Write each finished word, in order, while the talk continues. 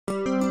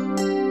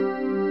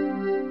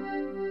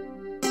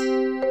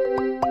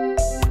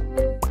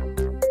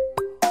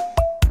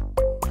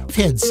I've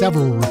had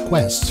several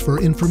requests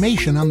for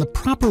information on the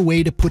proper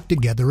way to put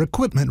together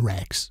equipment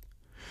racks.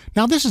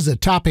 Now, this is a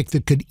topic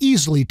that could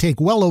easily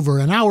take well over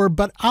an hour,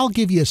 but I'll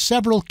give you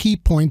several key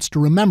points to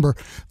remember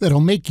that'll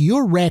make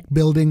your rack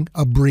building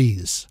a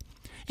breeze.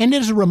 And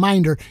as a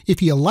reminder,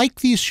 if you like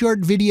these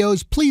short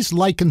videos, please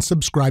like and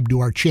subscribe to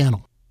our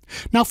channel.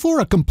 Now, for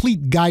a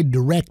complete guide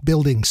to rack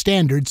building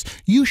standards,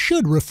 you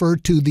should refer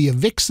to the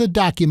AVIXA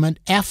document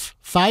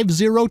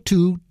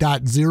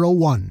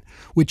F502.01,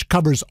 which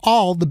covers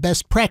all the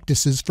best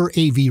practices for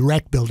AV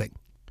rack building.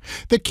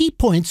 The key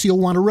points you'll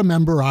want to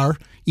remember are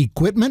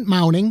equipment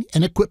mounting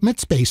and equipment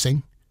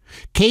spacing,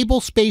 cable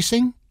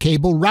spacing,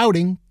 cable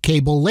routing,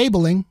 cable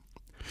labeling,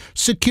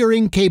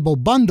 securing cable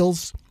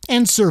bundles,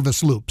 and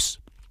service loops.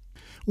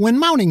 When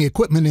mounting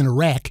equipment in a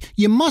rack,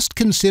 you must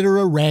consider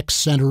a rack's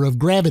center of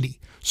gravity,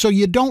 so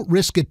you don't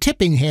risk a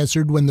tipping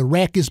hazard when the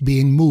rack is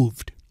being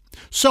moved.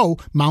 So,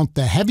 mount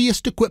the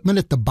heaviest equipment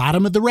at the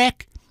bottom of the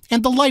rack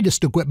and the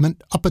lightest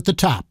equipment up at the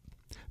top.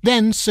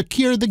 Then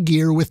secure the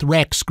gear with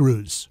rack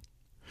screws.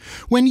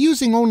 When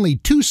using only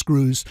 2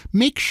 screws,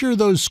 make sure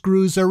those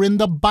screws are in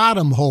the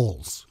bottom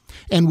holes.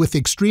 And with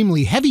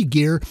extremely heavy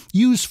gear,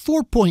 use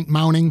 4-point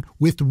mounting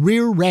with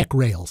rear rack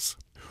rails.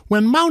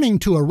 When mounting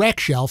to a rack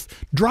shelf,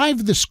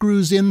 drive the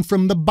screws in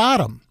from the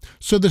bottom,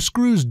 so the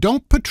screws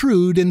don't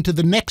protrude into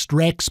the next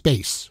rack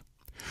space.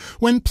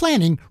 When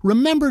planning,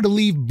 remember to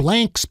leave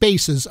blank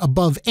spaces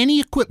above any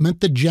equipment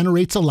that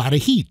generates a lot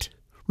of heat.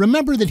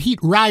 Remember that heat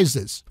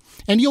rises,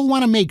 and you'll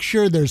want to make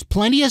sure there's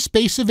plenty of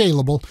space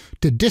available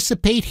to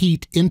dissipate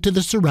heat into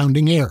the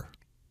surrounding air.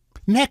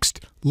 Next,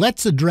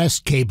 let's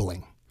address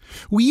cabling.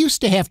 We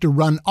used to have to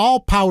run all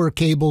power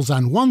cables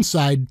on one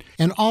side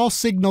and all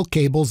signal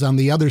cables on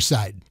the other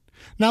side.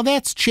 Now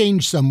that's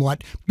changed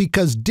somewhat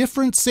because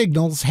different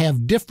signals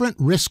have different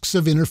risks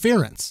of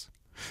interference.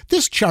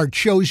 This chart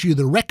shows you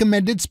the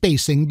recommended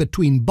spacing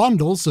between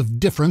bundles of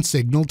different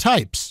signal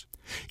types.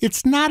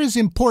 It's not as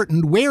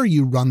important where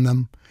you run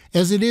them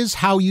as it is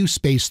how you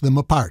space them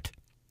apart.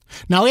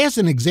 Now, as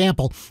an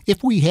example,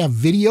 if we have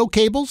video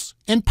cables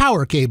and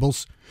power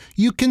cables,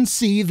 you can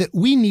see that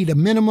we need a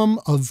minimum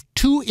of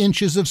 2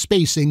 inches of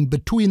spacing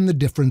between the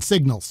different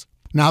signals.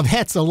 Now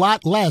that's a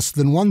lot less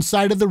than one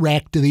side of the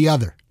rack to the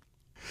other.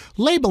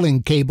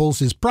 Labeling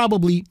cables is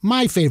probably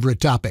my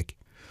favorite topic.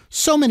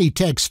 So many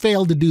techs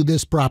fail to do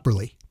this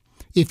properly.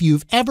 If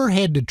you've ever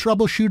had to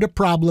troubleshoot a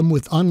problem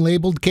with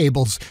unlabeled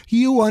cables,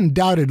 you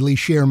undoubtedly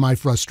share my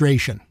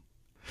frustration.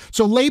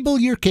 So label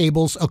your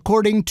cables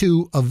according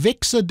to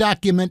AVIXA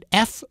document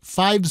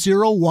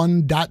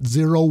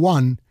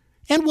F501.01,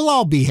 and we'll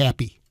all be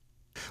happy.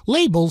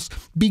 Labels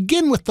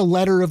begin with the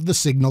letter of the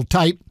signal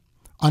type,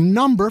 a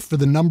number for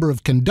the number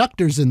of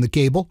conductors in the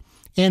cable,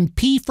 and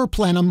P for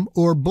plenum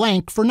or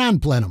blank for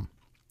non-plenum.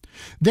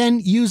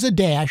 Then use a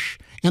dash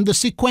and the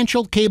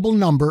sequential cable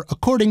number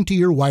according to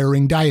your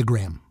wiring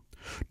diagram.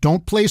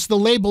 Don't place the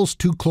labels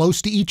too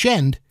close to each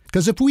end,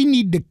 because if we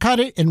need to cut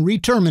it and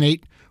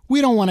re-terminate,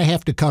 we don't want to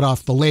have to cut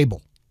off the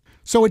label.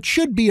 So it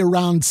should be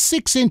around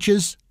 6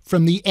 inches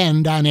from the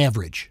end on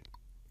average.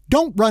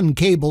 Don't run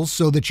cables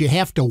so that you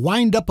have to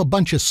wind up a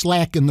bunch of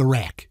slack in the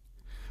rack.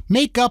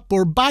 Make up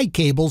or buy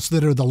cables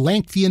that are the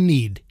length you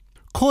need.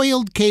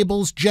 Coiled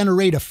cables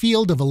generate a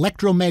field of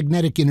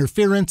electromagnetic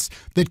interference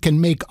that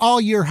can make all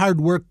your hard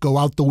work go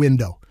out the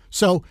window.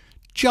 So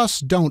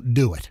just don't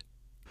do it.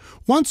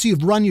 Once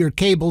you've run your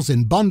cables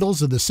in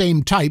bundles of the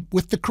same type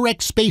with the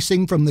correct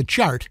spacing from the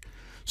chart,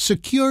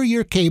 secure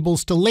your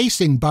cables to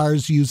lacing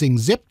bars using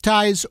zip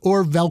ties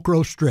or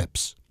velcro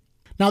strips.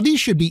 Now these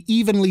should be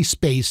evenly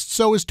spaced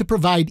so as to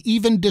provide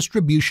even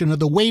distribution of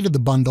the weight of the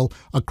bundle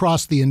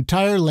across the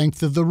entire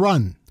length of the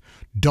run.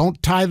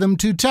 Don't tie them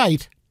too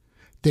tight.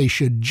 They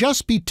should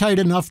just be tight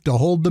enough to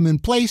hold them in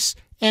place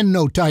and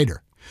no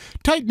tighter.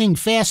 Tightening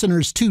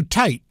fasteners too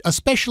tight,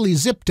 especially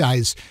zip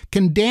ties,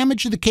 can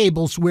damage the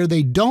cables where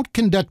they don't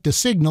conduct a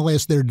signal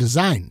as they're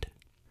designed.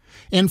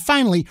 And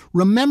finally,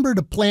 remember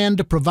to plan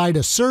to provide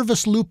a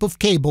service loop of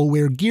cable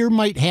where gear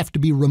might have to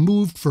be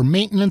removed for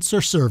maintenance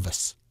or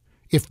service.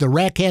 If the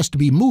rack has to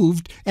be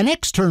moved, an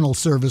external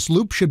service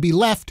loop should be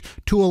left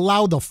to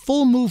allow the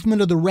full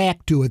movement of the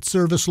rack to its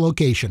service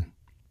location.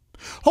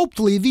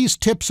 Hopefully these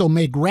tips will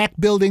make rack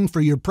building for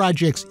your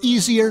projects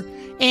easier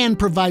and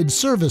provide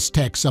service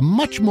techs a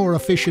much more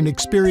efficient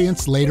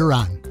experience later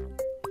on.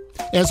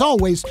 As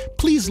always,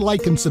 please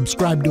like and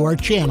subscribe to our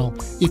channel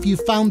if you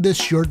found this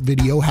short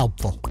video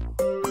helpful.